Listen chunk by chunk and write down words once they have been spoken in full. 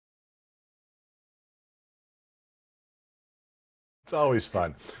It's always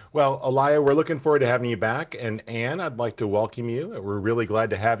fun. Well, Alaya, we're looking forward to having you back. And Anne, I'd like to welcome you. We're really glad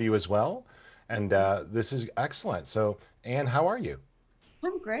to have you as well. And this is excellent. So, Anne, how are you?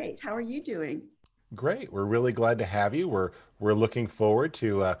 I'm great. How are you doing? Great. We're really glad to have you. We're looking forward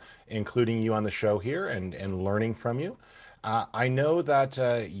to including you on the show here and learning from you. I know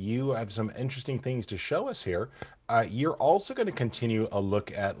that you have some interesting things to show us here. You're also going to continue a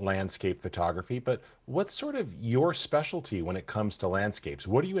look at landscape photography, but what's sort of your specialty when it comes to landscapes?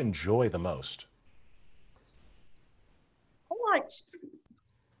 What do you enjoy the most? I like,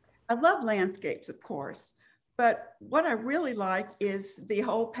 I love landscapes, of course, but what I really like is the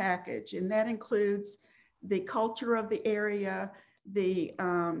whole package, and that includes the culture of the area, the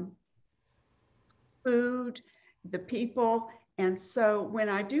food, the people. And so when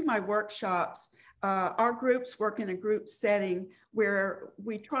I do my workshops, our groups work in a group setting where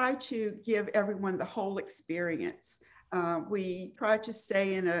we try to give everyone the whole experience. We try to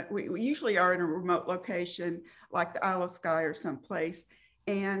stay we usually are in a remote location like the Isle of Skye or someplace.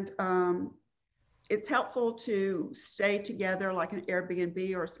 And it's helpful to stay together like an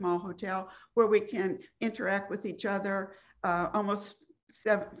Airbnb or a small hotel where we can interact with each other almost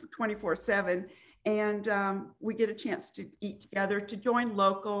 24/7. And we get a chance to eat together, to join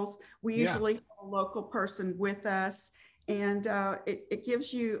locals. We Yeah. usually have a local person with us, and it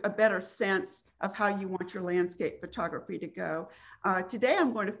gives you a better sense of how you want your landscape photography to go. Today,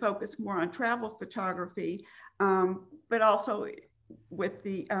 I'm going to focus more on travel photography, but also with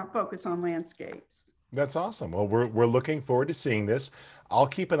the focus on landscapes. That's awesome. Well, we're looking forward to seeing this. I'll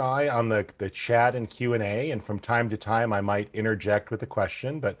keep an eye on the chat and Q&A, and from time to time I might interject with a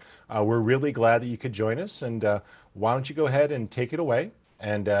question, but we're really glad that you could join us. And why don't you go ahead and take it away?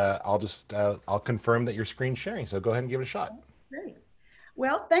 And I'll confirm that you're screen sharing. So go ahead and give it a shot. Great.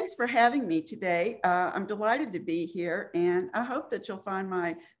 Well, thanks for having me today. I'm delighted to be here, and I hope that you'll find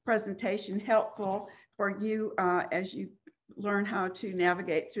my presentation helpful for you as you learn how to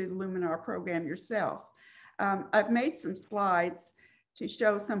navigate through the Luminar program yourself. I've made some slides to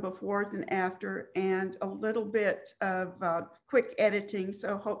show some befores and after and a little bit of quick editing,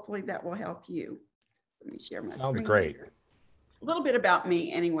 so hopefully that will help you. Let me share my Sounds screen great. here. A little bit about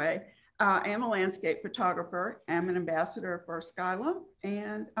me anyway. I am a landscape photographer. I'm an ambassador for Skylum,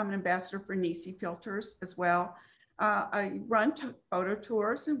 and I'm an ambassador for Nisi Filters as well. I run photo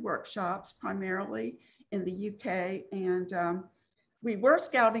tours and workshops primarily in the UK, and we were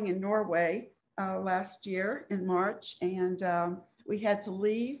scouting in Norway last year in March, and we had to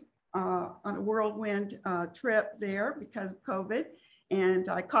leave on a whirlwind trip there because of COVID, and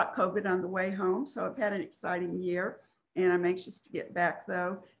I caught COVID on the way home, so I've had an exciting year. And I'm anxious to get back,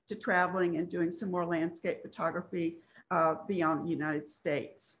 though, to traveling and doing some more landscape photography beyond the United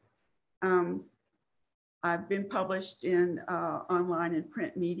States. I've been published in online and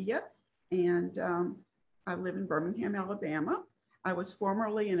print media, and I live in Birmingham, Alabama. I was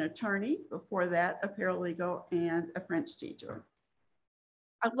formerly an attorney, before that a paralegal and a French teacher.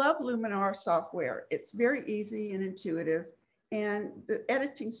 I love Luminar software. It's very easy and intuitive. And the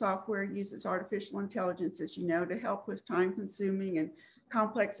editing software uses artificial intelligence, as you know, to help with time-consuming and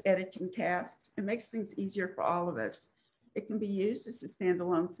complex editing tasks. It makes things easier for all of us. It can be used as a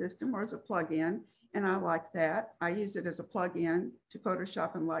standalone system or as a plugin, and I like that. I use it as a plugin to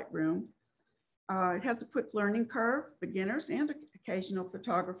Photoshop and Lightroom. It has a quick learning curve. Beginners and occasional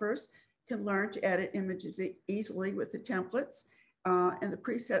photographers can learn to edit images easily with the templates, and the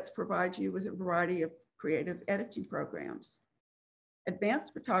presets provide you with a variety of creative editing programs.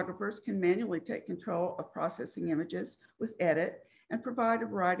 Advanced photographers can manually take control of processing images with Edit and provide a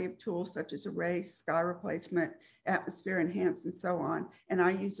variety of tools such as erase, sky replacement, atmosphere enhance, and so on. And I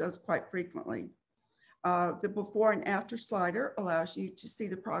use those quite frequently. The before and after slider allows you to see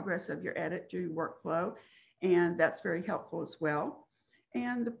the progress of your edit during workflow, and that's very helpful as well.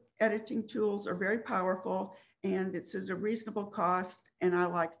 And the editing tools are very powerful, and it's at a reasonable cost, and I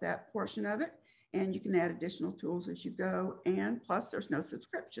like that portion of it. And you can add additional tools as you go, and plus there's no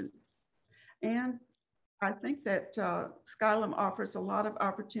subscriptions. And I think that Skylum offers a lot of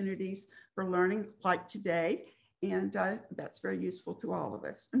opportunities for learning like today, and that's very useful to all of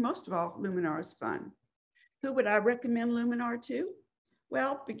us. And most of all, Luminar is fun. Who would I recommend Luminar to?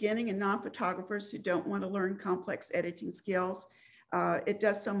 Well, beginning and non-photographers who don't want to learn complex editing skills. It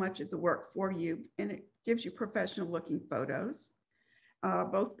does so much of the work for you, and it gives you professional looking photos.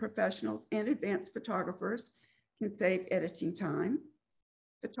 Both professionals and advanced photographers can save editing time.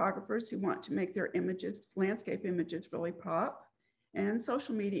 Photographers who want to make their images, landscape images, really pop, and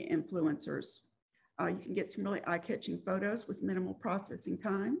social media influencers. You can get some really eye-catching photos with minimal processing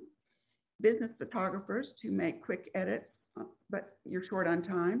time. Business photographers who make quick edits but you're short on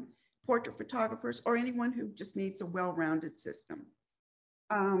time, portrait photographers, or anyone who just needs a well-rounded system.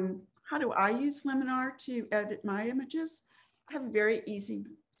 How do I use Luminar to edit my images? I have a very easy,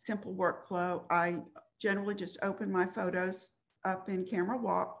 simple workflow. I generally just open my photos up in Camera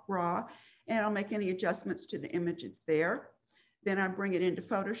Raw, and I'll make any adjustments to the images there. Then I bring it into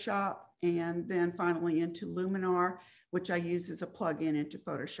Photoshop, and then finally into Luminar, which I use as a plug-in into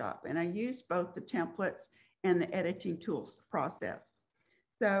Photoshop. And I use both the templates and the editing tools to process.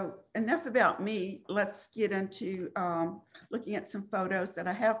 So enough about me. Let's get into looking at some photos that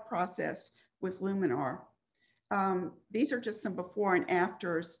I have processed with Luminar. These are just some before and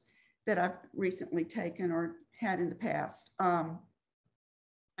afters that I've recently taken or had in the past. I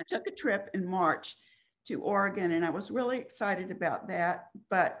took a trip in March to Oregon, and I was really excited about that,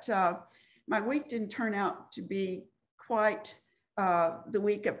 but my week didn't turn out to be quite the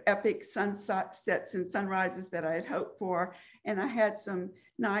week of epic sunsets and sunrises that I had hoped for. And I had some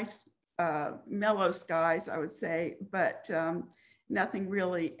nice mellow skies, I would say, but nothing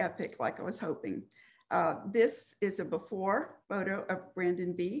really epic like I was hoping. This is a before photo of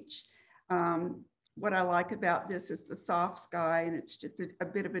Brandon Beach. What I like about this is the soft sky, and it's just a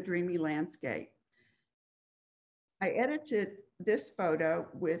bit of a dreamy landscape. I edited this photo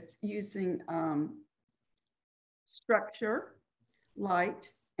with using structure,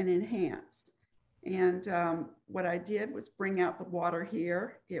 light, and enhance. And what I did was bring out the water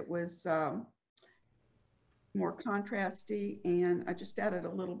here. It was more contrasty, and I just added a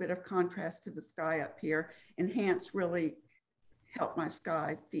little bit of contrast to the sky up here. Enhance really helped my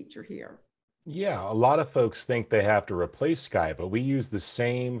sky feature here. Yeah, a lot of folks think they have to replace sky, but we use the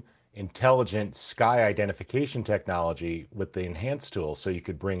same intelligent sky identification technology with the enhance tool, so you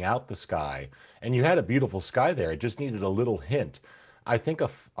could bring out the sky. And you had a beautiful sky there. It just needed a little hint. I think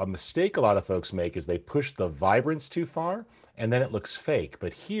a mistake a lot of folks make is they push the vibrance too far and then it looks fake.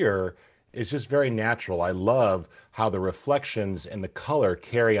 But here it's just very natural. I love how the reflections and the color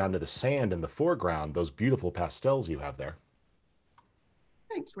carry onto the sand in the foreground, those beautiful pastels you have there.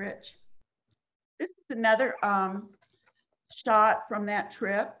 Thanks, Rich. This is another shot from that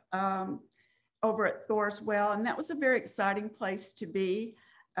trip over at Thor's Well, and that was a very exciting place to be.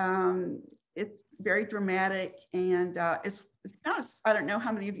 It's very dramatic, and it's kind of, I don't know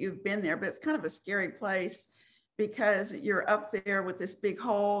how many of you have been there, but it's kind of a scary place because you're up there with this big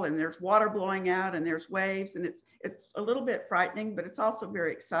hole, and there's water blowing out, and there's waves, and it's a little bit frightening, but it's also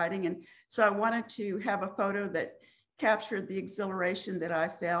very exciting. And so I wanted to have a photo that captured the exhilaration that I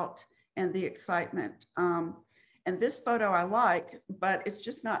felt and the excitement. And this photo I like, but it's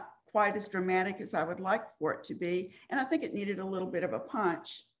just not quite as dramatic as I would like for it to be. And I think it needed a little bit of a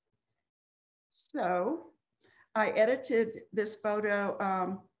punch. So I edited this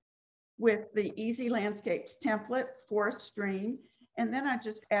photo with the Easy Landscapes template, Forest Stream. And then I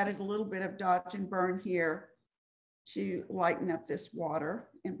just added a little bit of dodge and burn here to lighten up this water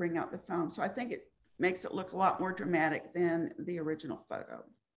and bring out the foam. So I think it makes it look a lot more dramatic than the original photo.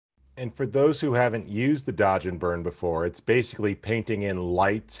 And for those who haven't used the dodge and burn before, it's basically painting in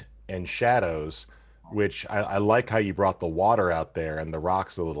light and shadows, which I like how you brought the water out there and the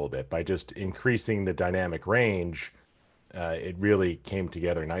rocks a little bit. By just increasing the dynamic range, it really came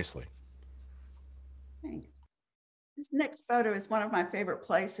together nicely. Thanks. This next photo is one of my favorite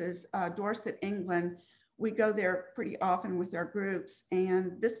places, Dorset, England. We go there pretty often with our groups.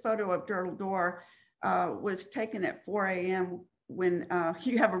 And this photo of Durdle Door was taken at 4 a.m. when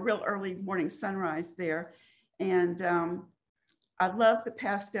you have a real early morning sunrise there. And I love the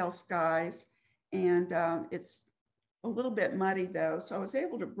pastel skies, and it's a little bit muddy though. So I was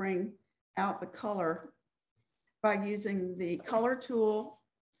able to bring out the color by using the color tool,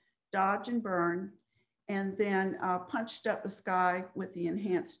 dodge and burn, and then punched up the sky with the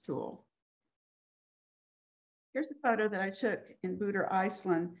enhance tool. Here's a photo that I took in Buder,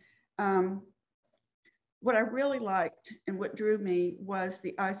 Iceland. What I really liked and what drew me was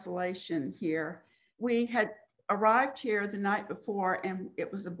the isolation here. We had arrived here the night before, and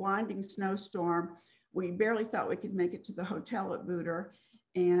it was a blinding snowstorm. We barely thought we could make it to the hotel at Buder.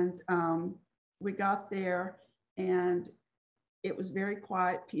 And we got there, and it was very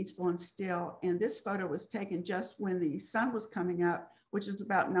quiet, peaceful, and still. And this photo was taken just when the sun was coming up, which is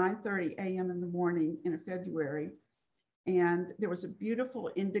about 9:30 a.m. in the morning in February. And there was a beautiful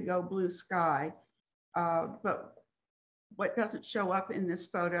indigo blue sky. But what doesn't show up in this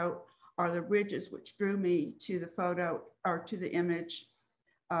photo are the ridges, which drew me to the photo or to the image.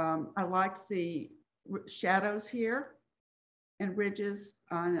 I like the shadows here and ridges,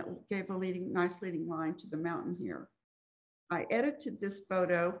 and it gave a nice leading line to the mountain here. I edited this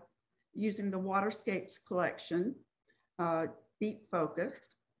photo using the Waterscapes collection deep focus.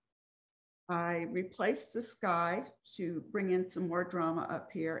 I replaced the sky to bring in some more drama up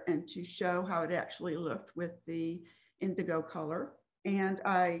here and to show how it actually looked with the indigo color. And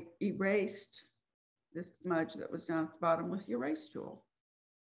I erased this smudge that was down at the bottom with the erase tool.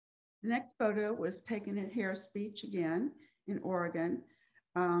 The next photo was taken at Harris Beach again in Oregon.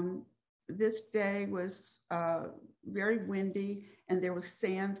 This day was very windy and there was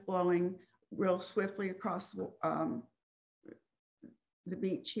sand blowing real swiftly across the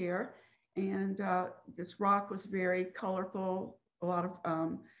beach here. And this rock was very colorful, a lot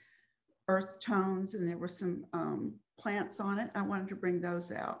of earth tones, and there were some plants on it. I wanted to bring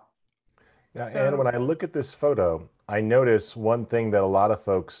those out. Now, Anne, when So I look at this photo, I notice one thing that a lot of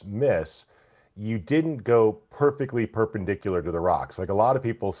folks miss. You didn't go perfectly perpendicular to the rocks. Like a lot of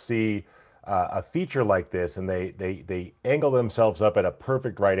people see a feature like this and they angle themselves up at a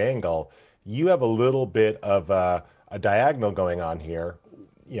perfect right angle. You have a little bit of a diagonal going on here.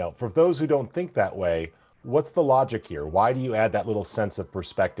 You know, for those who don't think that way, what's the logic here? Why do you add that little sense of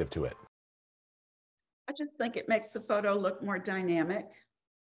perspective to it? I just think it makes the photo look more dynamic.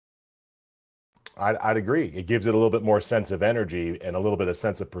 I'd agree. It gives it a little bit more sense of energy and a little bit of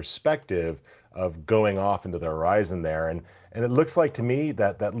sense of perspective of going off into the horizon there. And it looks like to me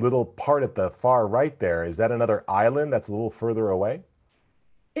that that little part at the far right there, is that another island that's a little further away?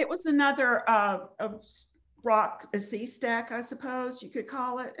 It was another a rock, a sea stack, I suppose you could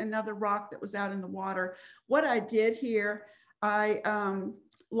call it, another rock that was out in the water. What I did here, I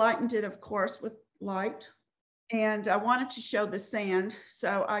lightened it, of course, with light. And I wanted to show the sand.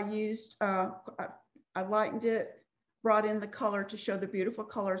 So I used, I lightened it, brought in the color to show the beautiful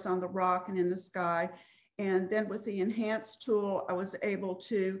colors on the rock and in the sky. And then with the enhance tool, I was able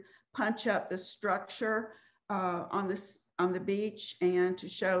to punch up the structure on the beach and to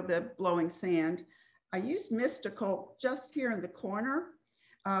show the blowing sand. I used mystical just here in the corner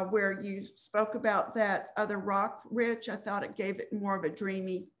where you spoke about that other rock ridge. I thought it gave it more of a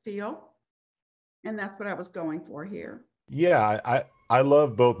dreamy feel. And that's what I was going for here. Yeah, I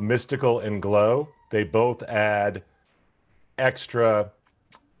love both mystical and glow. They both add extra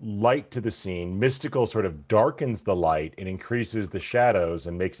light to the scene. Mystical sort of darkens the light and increases the shadows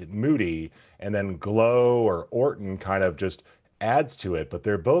and makes it moody. And then Glow or Orton kind of just adds to it. But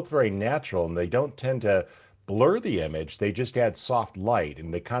they're both very natural and they don't tend to blur the image. They just add soft light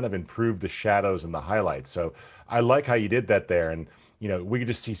and they kind of improve the shadows and the highlights. So I like how you did that there. And you know, we could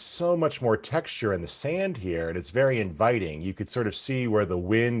just see so much more texture in the sand here, and it's very inviting. You could sort of see where the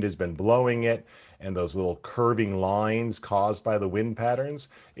wind has been blowing it and those little curving lines caused by the wind patterns.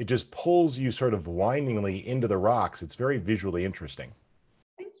 It just pulls you sort of windingly into the rocks. It's very visually interesting.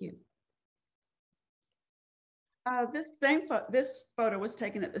 Thank you. This photo was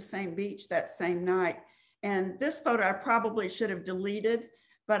taken at the same beach that same night. And this photo I probably should have deleted,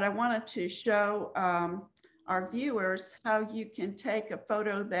 but I wanted to show our viewers how you can take a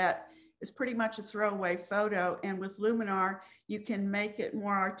photo that is pretty much a throwaway photo, and with Luminar, you can make it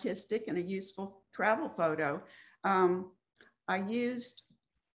more artistic and a useful travel photo. I used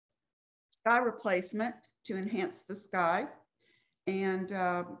sky replacement to enhance the sky, and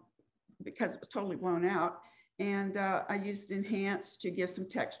because it was totally blown out, and I used enhance to give some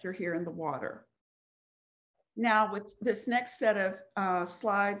texture here in the water. Now with this next set of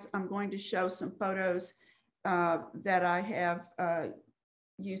slides, I'm going to show some photos that I have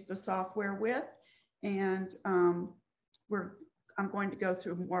used the software with, and I'm going to go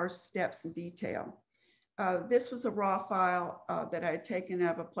through more steps in detail. This was a raw file that I had taken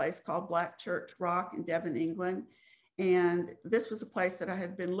of a place called Black Church Rock in Devon, England. And this was a place that I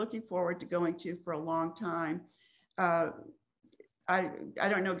had been looking forward to going to for a long time. I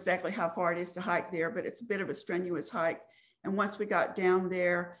don't know exactly how far it is to hike there, but it's a bit of a strenuous hike. And once we got down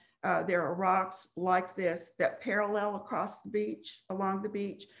there, there are rocks like this that parallel across the beach, along the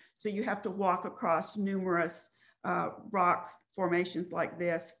beach. So you have to walk across numerous rock formations like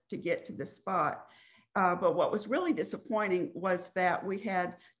this to get to the spot. But what was really disappointing was that we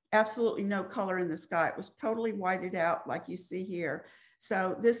had absolutely no color in the sky. It was totally whited out like you see here.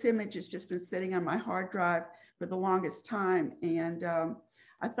 So this image has just been sitting on my hard drive for the longest time. And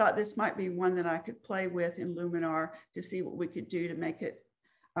I thought this might be one that I could play with in Luminar to see what we could do to make it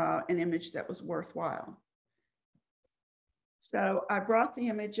an image that was worthwhile. So I brought the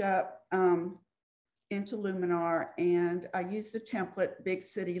image up into Luminar, and I used the template Big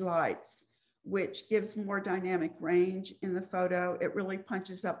City Lights, which gives more dynamic range in the photo. It really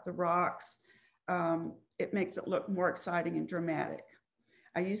punches up the rocks. It makes it look more exciting and dramatic.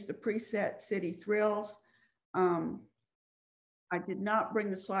 I used the preset City Thrills. I did not bring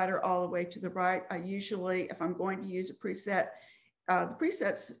the slider all the way to the right. I usually, if I'm going to use a preset, the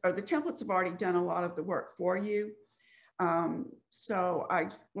presets or the templates have already done a lot of the work for you. So I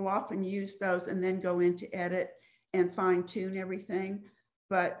will often use those and then go into edit and fine tune everything.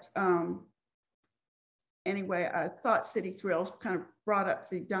 But anyway, I thought City Thrills kind of brought up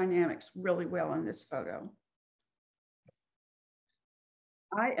the dynamics really well in this photo.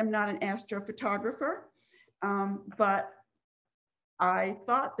 I am not an astrophotographer, but I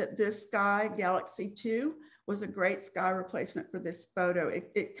thought that this sky, Galaxy 2, was a great sky replacement for this photo.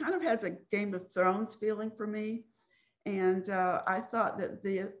 It kind of has a Game of Thrones feeling for me. And I thought that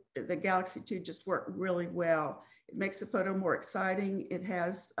the Galaxy 2 just worked really well. It makes the photo more exciting. It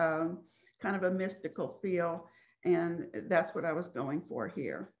has kind of a mystical feel. And that's what I was going for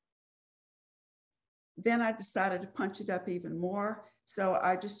here. Then I decided to punch it up even more. So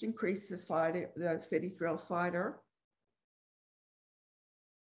I just increased the slider, the City Thrill slider.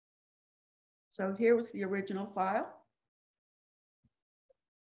 So here was the original file.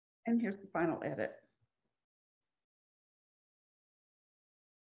 And here's the final edit.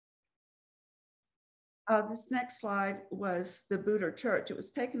 This next slide was the Buddha Church. It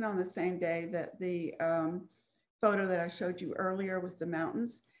was taken on the same day that the photo that I showed you earlier with the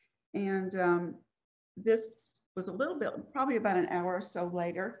mountains. And this was a little bit, probably about an hour or so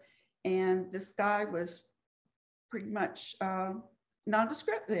later. And the sky was pretty much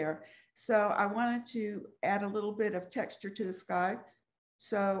nondescript there. So I wanted to add a little bit of texture to the sky.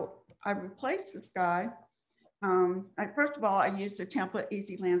 So I replaced the sky. First of all, I used the template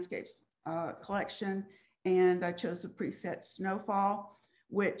Easy Landscapes collection, and I chose the preset Snowfall,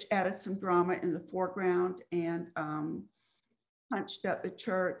 which added some drama in the foreground and punched up the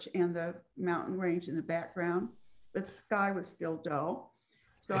church and the mountain range in the background, but the sky was still dull.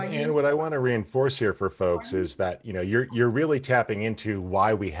 So and what I want to reinforce here for folks is that, you know, you're really tapping into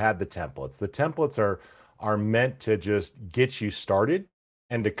why we had the templates. The templates are meant to just get you started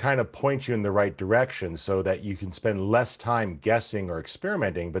and to kind of point you in the right direction so that you can spend less time guessing or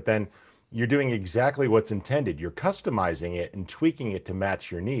experimenting, but then you're doing exactly what's intended. You're customizing it and tweaking it to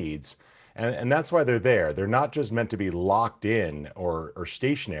match your needs. And that's why they're there. They're not just meant to be locked in or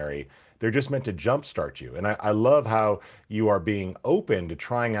stationary. They're just meant to jumpstart you. And I love how you are being open to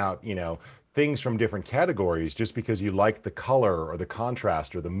trying out, you know, things from different categories just because you like the color or the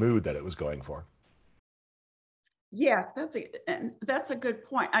contrast or the mood that it was going for. Yeah, that's a good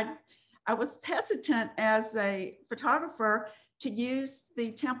point. I was hesitant as a photographer to use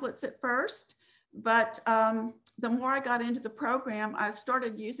the templates at first, but the more I got into the program, I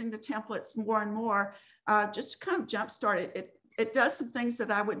started using the templates more and more, just to kind of jumpstart it. It does some things that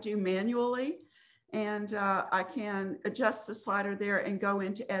I would do manually, and I can adjust the slider there and go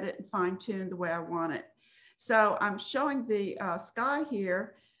into edit and fine tune the way I want it. So I'm showing the sky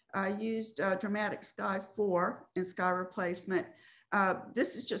here. I used Dramatic Sky 4 in sky replacement.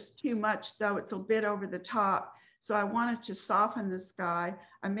 This is just too much though, it's a bit over the top. So I wanted to soften the sky.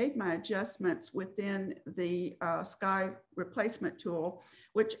 I made my adjustments within the sky replacement tool,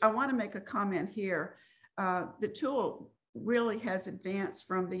 which I want to make a comment here. The tool really has advanced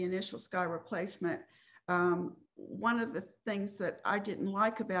from the initial sky replacement. One of the things that I didn't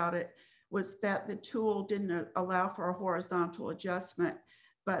like about it was that the tool didn't allow for a horizontal adjustment,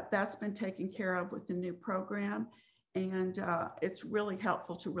 but that's been taken care of with the new program. And it's really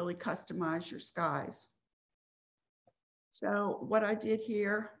helpful to really customize your skies. So what I did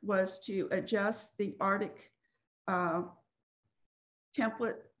here was to adjust the Arctic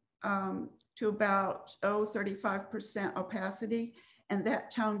template to about 35% opacity, and that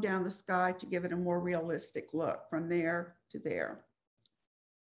toned down the sky to give it a more realistic look from there to there.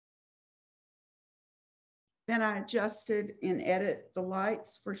 Then I adjusted in edit the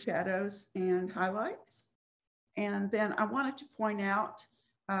lights for shadows and highlights. And then I wanted to point out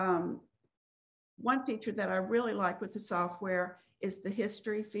one feature that I really like with the software is the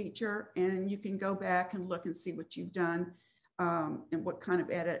history feature. And you can go back and look and see what you've done and what kind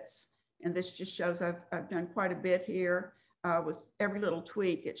of edits. And this just shows I've done quite a bit here. With every little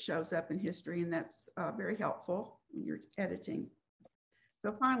tweak, it shows up in history, and that's very helpful when you're editing.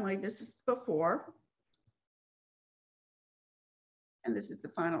 So finally, this is before. And this is the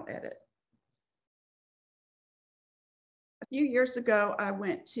final edit. A few years ago, I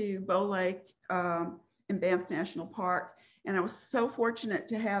went to Bow Lake in Banff National Park, and I was so fortunate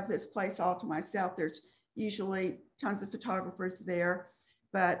to have this place all to myself. There's usually tons of photographers there,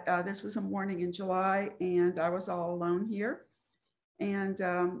 but this was a morning in July, and I was all alone here. And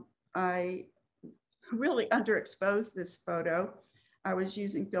I really underexposed this photo. I was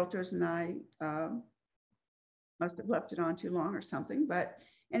using filters, and I Must have left it on too long or something. But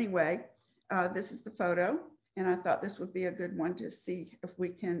anyway, this is the photo. And I thought this would be a good one to see if we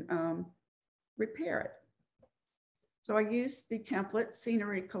can repair it. So I used the template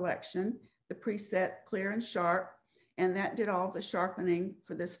scenery collection, the preset clear and sharp, and that did all the sharpening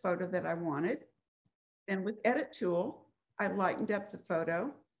for this photo that I wanted. And with Edit Tool, I lightened up the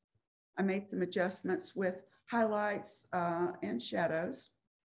photo. I made some adjustments with highlights and shadows.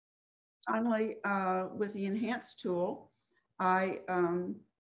 Finally, with the Enhance tool, I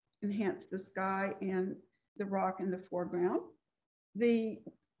enhanced the sky and the rock in the foreground.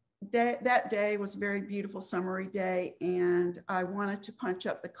 That day was a very beautiful summery day, and I wanted to punch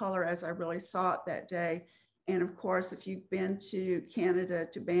up the color as I really saw it that day. And of course, if you've been to Canada,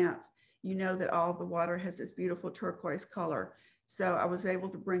 to Banff, you know that all the water has this beautiful turquoise color. So I was able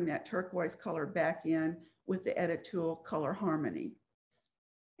to bring that turquoise color back in with the Edit Tool Color Harmony.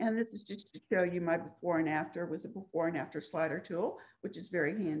 And this is just to show you my before and after with the before and after slider tool, which is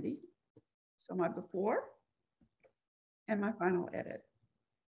very handy. So my before and my final edit.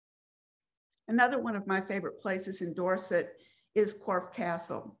 Another one of my favorite places in Dorset is Corfe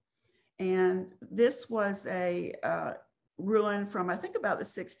Castle. And this was a ruin from, I think, about the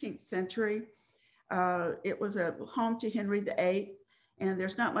 16th century. It was a home to Henry VIII, and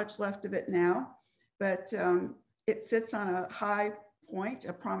there's not much left of it now, but it sits on a high point,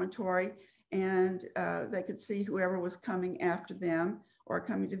 a promontory, and they could see whoever was coming after them or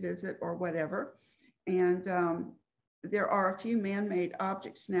coming to visit or whatever. And there are a few man-made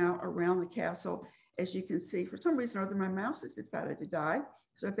objects now around the castle. As you can see, for some reason or other, my mouse has decided to die.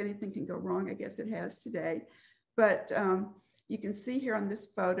 So if anything can go wrong, I guess it has today. But you can see here on this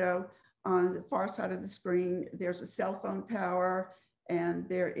photo, on the far side of the screen, there's a cell phone tower, and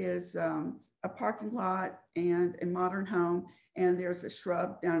there is a parking lot and a modern home, and there's a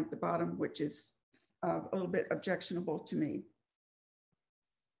shrub down at the bottom, which is a little bit objectionable to me.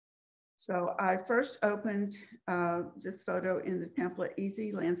 So I first opened this photo in the template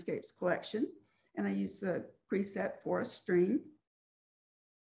Easy Landscapes collection, and I used the preset Forest Stream.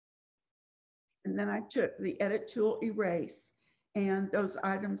 And then I took the Edit Tool Erase, and those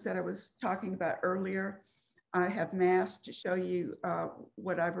items that I was talking about earlier, I have masked to show you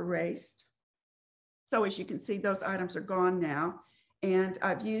what I've erased. So as you can see, those items are gone now. And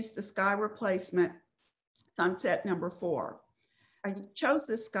I've used the sky replacement Sunset number 4. I chose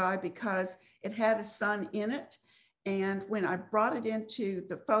this sky because it had a sun in it. And when I brought it into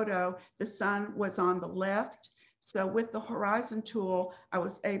the photo, the sun was on the left. So with the horizon tool, I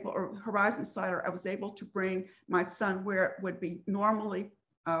was able, or horizon slider, I was able to bring my sun where it would be normally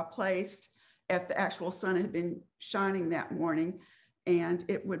placed if the actual sun had been shining that morning, and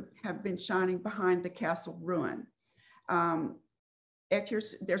it would have been shining behind the castle ruin.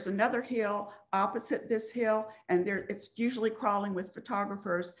 There's another hill opposite this hill, and it's usually crawling with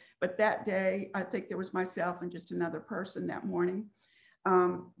photographers, but that day, I think there was myself and just another person that morning.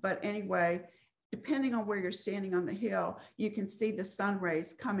 But anyway, depending on where you're standing on the hill, you can see the sun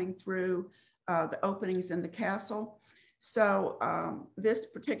rays coming through the openings in the castle. So this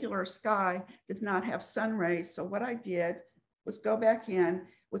particular sky does not have sun rays. So what I did was go back in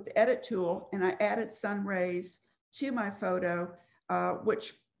with the Edit tool, and I added sun rays to my photo,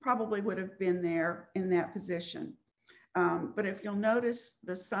 which probably would have been there in that position. But if you'll notice,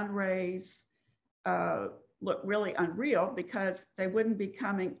 the sun rays look really unreal because they wouldn't be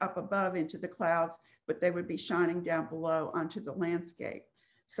coming up above into the clouds, but they would be shining down below onto the landscape.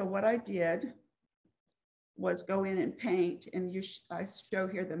 So what I did was go in and paint, and I show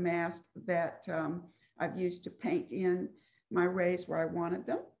here the mask that I've used to paint in my rays where I wanted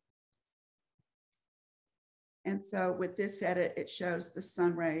them. And so with this edit, it shows the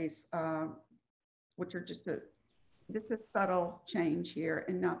sun rays, which are just a subtle change here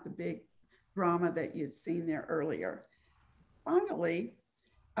and not the big drama that you'd seen there earlier. Finally,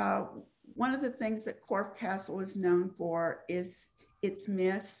 one of the things that Corfe Castle is known for is its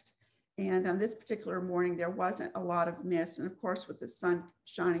mist. And on this particular morning, there wasn't a lot of mist. And of course, with the sun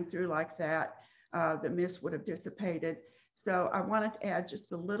shining through like that, the mist would have dissipated. So I wanted to add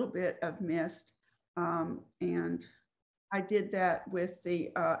just a little bit of mist. And I did that with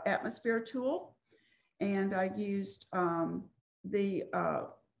the atmosphere tool. And I used the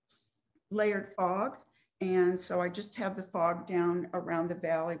layered fog. And so I just have the fog down around the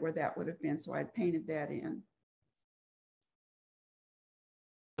valley where that would have been. So I painted that in.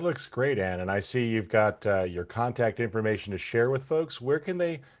 It looks great, Anne. And I see you've got your contact information to share with folks. Where can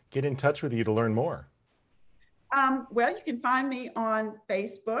they get in touch with you to learn more? Well, you can find me on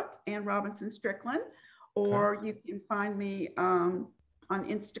Facebook, Anne Robinson Strickland, or you can find me on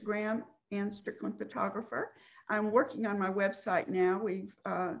Instagram, Anne Strickland Photographer. I'm working on my website now.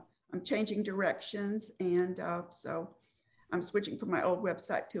 I'm changing directions, and so I'm switching from my old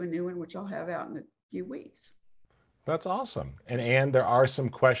website to a new one, which I'll have out in a few weeks. That's awesome. And Anne, there are some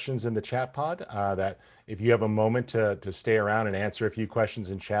questions in the chat pod that if you have a moment to stay around and answer a few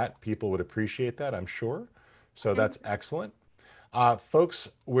questions in chat, people would appreciate that, I'm sure. So Okay. that's excellent. Folks,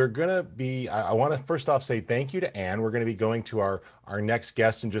 we're going to be, I want to first off say thank you to Anne. We're going to be going to our next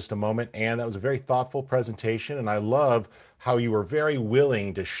guest in just a moment. Anne, that was a very thoughtful presentation, and I love how you were very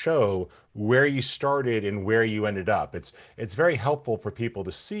willing to show where you started and where you ended up. It's very helpful for people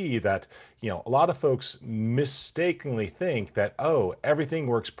to see that, a lot of folks mistakenly think that, oh, everything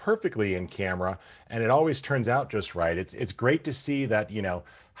works perfectly in camera and it always turns out just right. It's great to see that,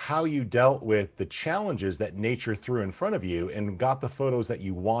 how you dealt with the challenges that nature threw in front of you and got the photos that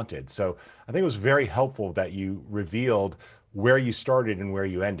you wanted. So I think it was very helpful that you revealed where you started and where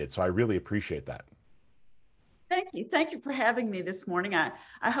you ended. So I really appreciate that. Thank you. Thank you for having me this morning. I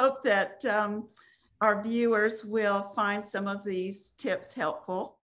hope that our viewers will find some of these tips helpful.